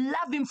 that you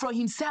love him for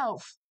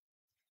himself.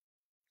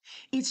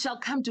 It shall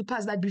come to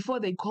pass that before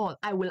they call,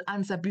 I will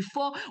answer.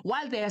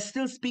 While they are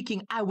still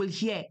speaking, I will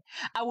hear.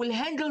 I will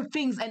handle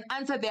things and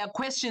answer their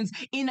questions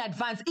in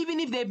advance, even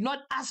if they've not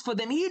asked for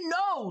them. He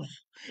knows.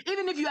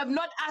 Even if you have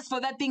not asked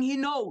for that thing, he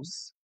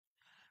knows.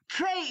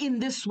 Pray in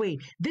this way.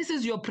 This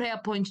is your prayer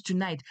point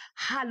tonight.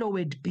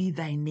 Hallowed be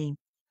thy name.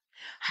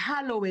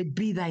 Hallowed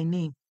be thy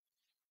name.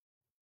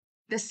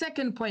 The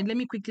second point, let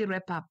me quickly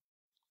wrap up.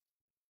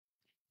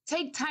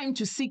 Take time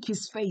to seek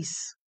his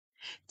face.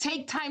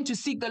 Take time to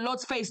seek the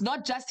Lord's face,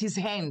 not just his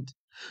hand.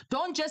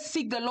 Don't just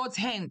seek the Lord's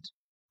hand.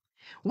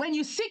 When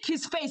you seek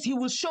his face, he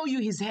will show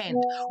you his hand.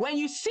 When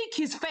you seek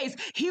his face,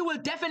 he will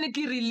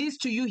definitely release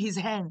to you his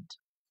hand.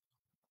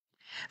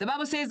 The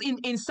Bible says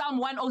in Psalm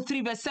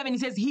 103 verse 7, he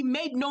says, he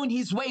made known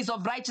his ways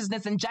of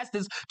righteousness and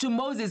justice to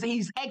Moses,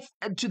 his acts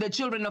to the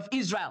children of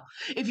Israel.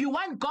 If you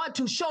want God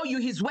to show you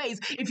his ways,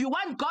 if you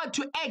want God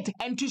to act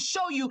and to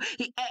show you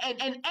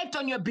and act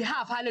on your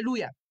behalf,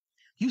 hallelujah,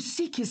 you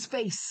seek his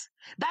face.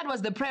 That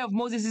was the prayer of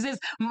Moses.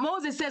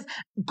 Moses says,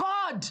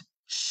 God,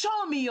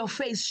 show me your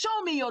face,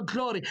 show me your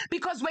glory.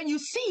 Because when you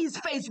see his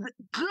face,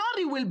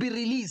 glory will be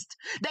released.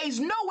 There is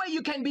no way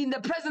you can be in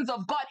the presence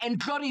of God and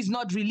glory is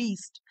not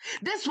released.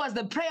 This was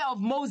the prayer of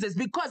Moses,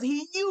 because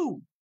he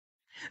knew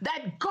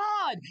That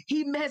God,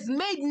 He has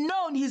made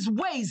known His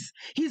ways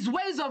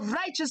of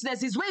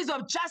righteousness, His ways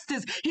of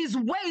justice, His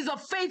ways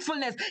of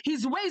faithfulness,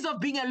 His ways of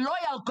being a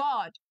loyal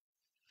God.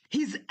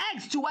 His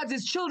acts towards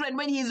His children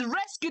when He's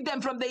rescued them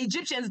from the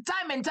Egyptians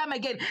time and time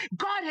again.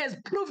 God has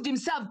proved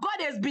Himself.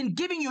 God has been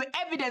giving you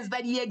evidence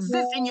that He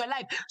exists in your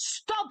life.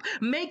 Stop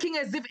making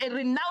as if and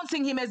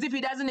renouncing Him as if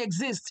He doesn't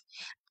exist.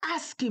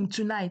 Ask Him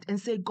tonight and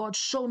say, God,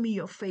 show me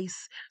your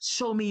face.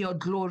 Show me your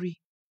glory.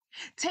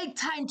 Take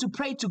time to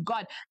pray to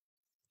God.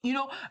 You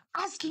know,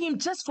 asking Him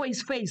just for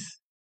His face.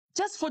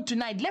 Just for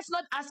tonight. Let's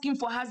not ask Him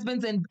for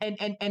husbands and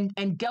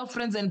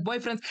girlfriends and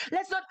boyfriends.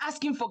 Let's not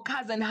ask Him for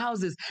cars and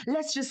houses.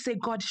 Let's just say,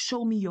 God,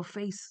 show me your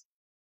face.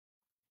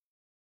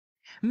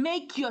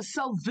 Make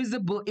yourself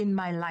visible in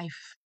my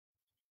life.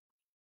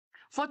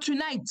 For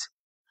tonight,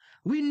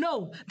 we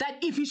know that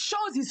if He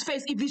shows His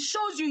face, if He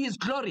shows you His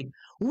glory,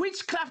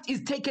 witchcraft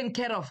is taken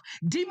care of.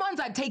 Demons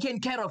are taken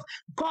care of.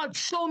 God,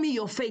 show me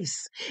your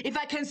face. If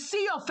I can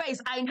see your face,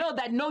 I know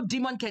that no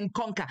demon can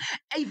conquer.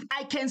 If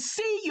I can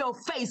see your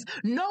face,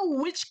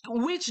 no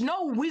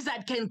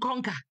wizard can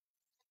conquer.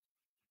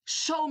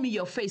 Show me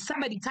your face.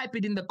 Somebody type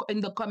it in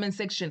the comment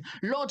section.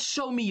 Lord,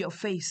 show me your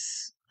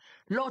face.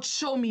 Lord,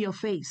 show me your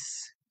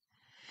face.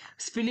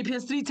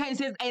 Philippians 3:10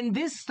 says, and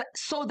this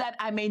so that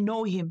I may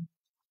know Him.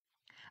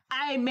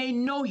 I may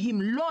know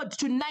Him. Lord,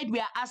 tonight we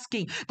are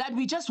asking that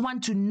we just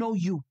want to know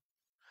You.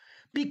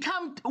 We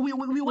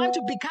want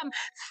to become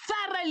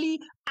thoroughly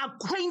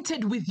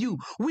acquainted with You.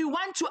 We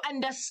want to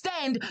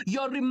understand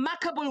Your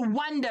remarkable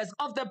wonders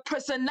of the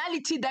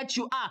personality that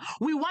You are.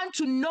 We want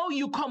to know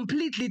You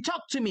completely.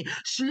 Talk to me.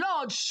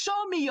 Lord,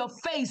 show me Your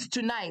face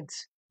tonight.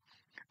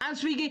 And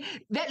Swiggy,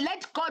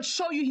 let God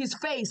show you His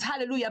face.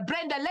 Hallelujah.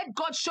 Brenda, let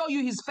God show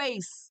you His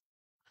face.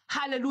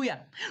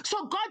 Hallelujah.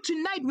 So God,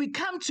 tonight we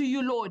come to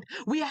You, Lord.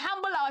 We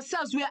humble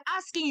ourselves. We are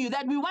asking You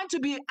that we want to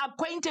be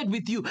acquainted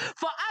with You.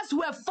 For us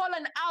who have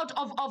fallen out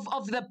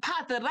of the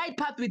path, the right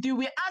path with You,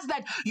 we ask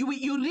that you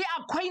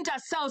reacquaint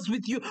ourselves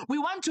with You. We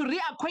want to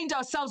reacquaint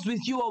ourselves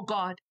with You, oh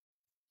God.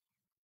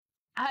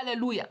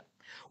 Hallelujah.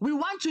 We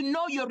want to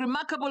know Your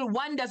remarkable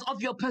wonders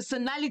of Your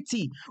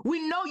personality.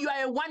 We know You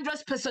are a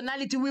wondrous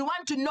personality. We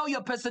want to know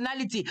Your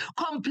personality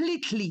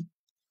completely.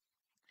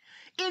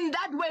 In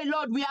that way,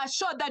 Lord, we are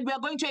sure that we are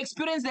going to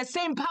experience the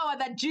same power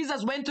that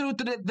Jesus went through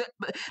to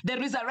the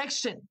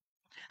resurrection.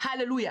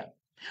 Hallelujah.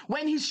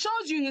 When He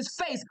shows you His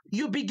face,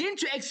 you begin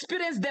to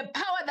experience the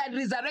power that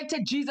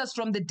resurrected Jesus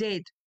from the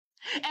dead.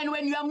 And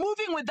when you are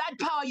moving with that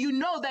power, you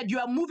know that you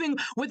are moving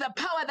with a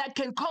power that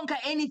can conquer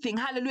anything.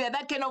 Hallelujah.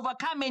 That can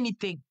overcome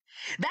anything.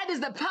 That is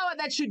the power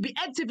that should be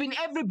active in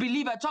every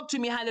believer. Talk to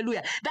me,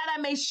 hallelujah. That I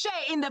may share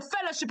in the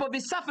fellowship of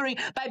His suffering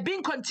by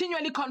being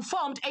continually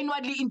conformed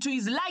inwardly into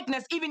His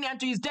likeness, even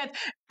unto His death,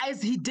 as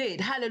He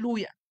did.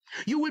 Hallelujah.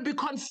 You will be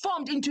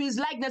conformed into His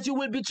likeness. You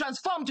will be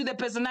transformed to the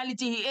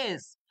personality He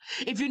is.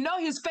 If you know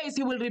His face,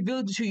 He will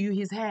reveal to you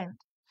His hand.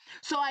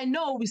 So I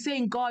know we're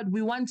saying, God,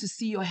 we want to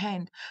see Your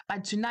hand.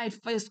 But tonight,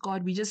 first,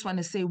 God, we just want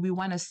to say we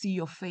want to see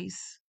Your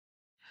face.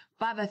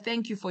 Father,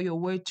 thank You for Your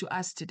word to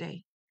us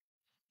today.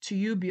 To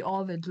You be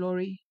all the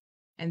glory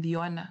and the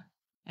honor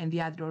and the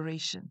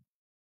adoration.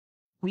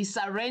 We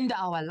surrender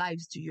our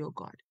lives to You,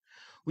 God.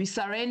 We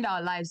surrender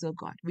our lives, oh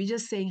God. We're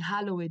just saying,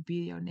 hallowed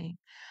be Your name.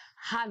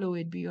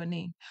 Hallowed be Your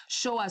name.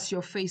 Show us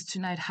Your face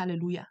tonight.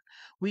 Hallelujah.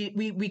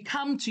 We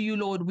come to You,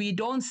 Lord. We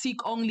don't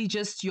seek only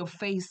just Your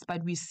face,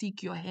 but we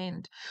seek Your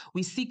hand.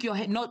 We seek Your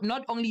hand,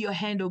 not only Your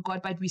hand, oh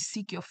God, but we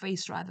seek Your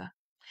face rather.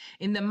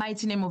 In the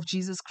mighty name of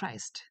Jesus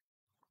Christ.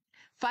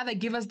 Father,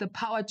 give us the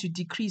power to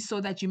decrease so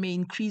that You may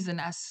increase in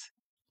us.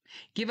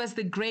 Give us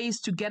the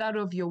grace to get out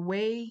of Your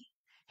way.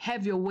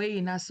 Have Your way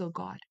in us, oh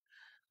God.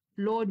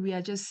 Lord, we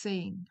are just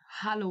saying,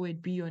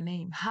 hallowed be Your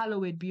name.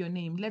 Hallowed be Your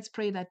name. Let's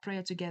pray that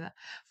prayer together.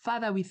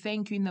 Father, we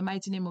thank You in the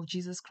mighty name of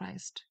Jesus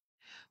Christ.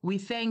 We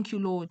thank You,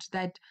 Lord,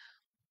 that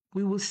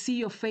we will see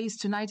Your face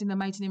tonight in the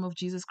mighty name of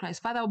Jesus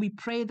Christ. Father, we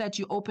pray that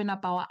You open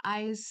up our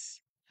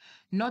eyes,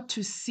 not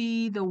to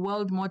see the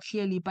world more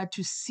clearly, but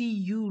to see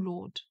You,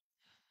 Lord.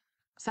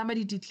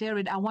 Somebody declare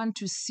it. I want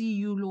to see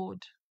You,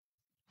 Lord.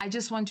 I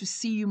just want to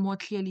see You more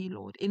clearly,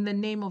 Lord, in the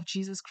name of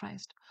Jesus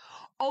Christ.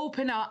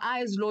 Open our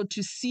eyes, Lord,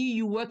 to see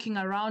You working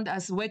around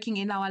us, working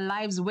in our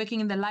lives, working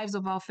in the lives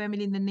of our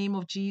family in the name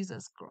of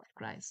Jesus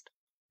Christ.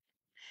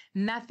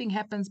 Nothing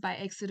happens by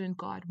accident,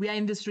 God. We are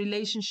in this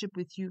relationship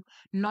with You,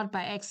 not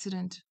by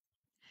accident.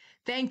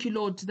 Thank You,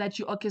 Lord, that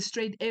You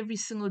orchestrate every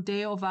single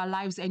day of our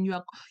lives and you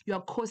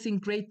are causing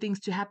great things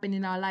to happen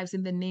in our lives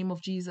in the name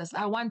of Jesus.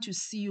 I want to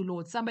see You,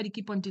 Lord. Somebody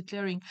keep on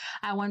declaring,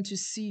 I want to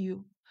see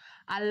You.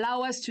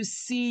 Allow us to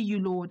see You,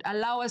 Lord.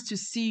 Allow us to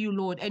see You,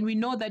 Lord. And we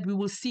know that we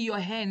will see Your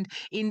hand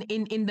in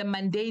the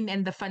mundane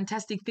and the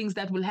fantastic things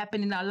that will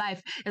happen in our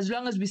life. As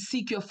long as we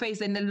seek Your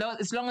face and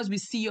as long as we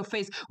see Your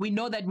face, we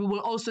know that we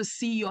will also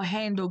see Your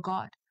hand, oh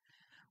God.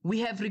 We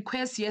have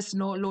requests, yes,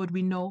 no, Lord,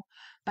 we know.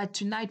 But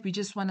tonight we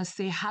just want to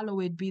say,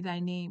 hallowed be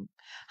Thy name.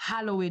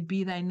 Hallowed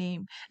be Thy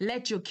name.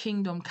 Let Your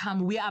kingdom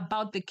come. We are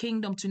about the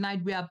kingdom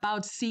tonight. We are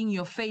about seeing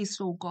Your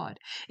face, oh God,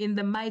 in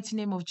the mighty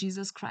name of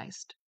Jesus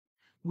Christ.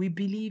 We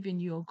believe in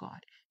you, O God,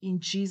 in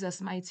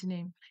Jesus' mighty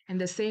name. And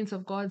the saints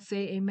of God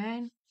say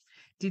amen.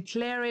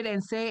 Declare it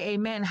and say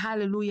amen.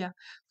 Hallelujah.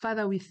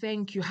 Father, we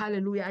thank you.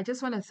 Hallelujah. I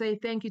just want to say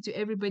thank you to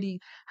everybody.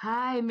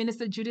 Hi,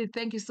 Minister Judith.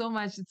 Thank you so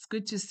much. It's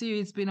good to see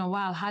you. It's been a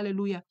while.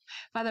 Hallelujah.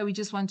 Father, we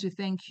just want to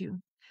thank you.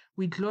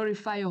 We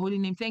glorify your holy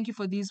name. Thank you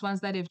for these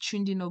ones that have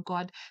tuned in, oh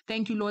God.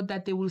 Thank you, Lord,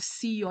 that they will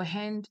see your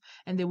hand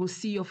and they will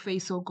see your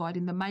face, oh God,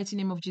 in the mighty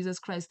name of Jesus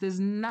Christ. There's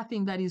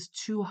nothing that is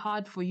too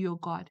hard for you, oh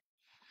God.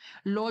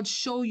 Lord,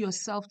 show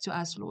yourself to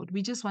us, Lord.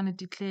 We just want to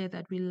declare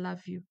that we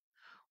love you.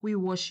 We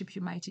worship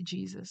you, mighty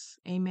Jesus.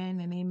 Amen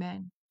and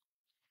amen.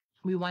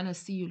 We want to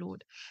see you,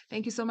 Lord.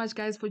 Thank you so much,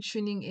 guys, for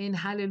tuning in.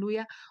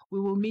 Hallelujah. We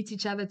will meet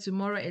each other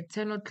tomorrow at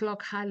 10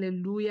 o'clock.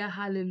 Hallelujah.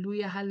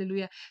 Hallelujah.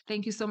 Hallelujah.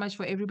 Thank you so much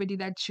for everybody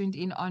that tuned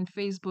in on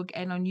Facebook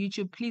and on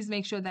YouTube. Please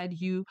make sure that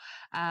you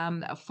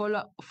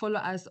follow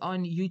us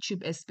on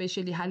YouTube,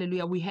 especially.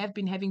 Hallelujah. We have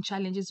been having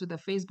challenges with the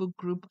Facebook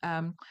group,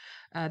 the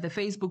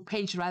Facebook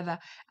page, rather.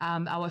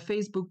 Our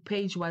Facebook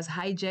page was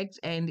hijacked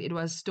and it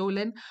was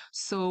stolen.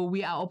 So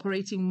we are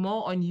operating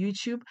more on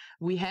YouTube.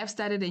 We have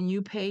started a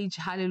new page.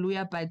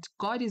 Hallelujah. But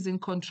God is in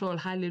control.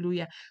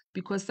 Hallelujah.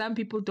 Because some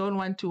people don't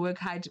want to work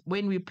hard.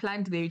 When we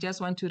plant, they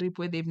just want to reap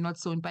where they've not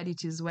sown, but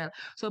it is well.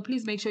 So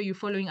please make sure you're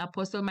following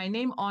Apostle. My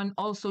name on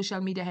all social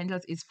media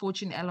handles is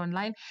Fortune L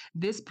Online.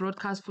 This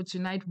broadcast for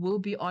tonight will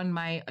be on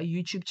my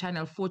YouTube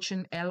channel,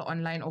 Fortune L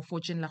Online or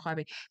Fortune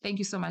Lahwabe. Thank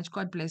you so much.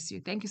 God bless you.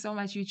 Thank you so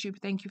much, YouTube.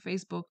 Thank you,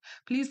 Facebook.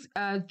 Please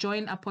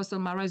join Apostle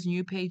Mara's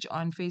new page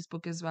on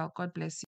Facebook as well. God bless you.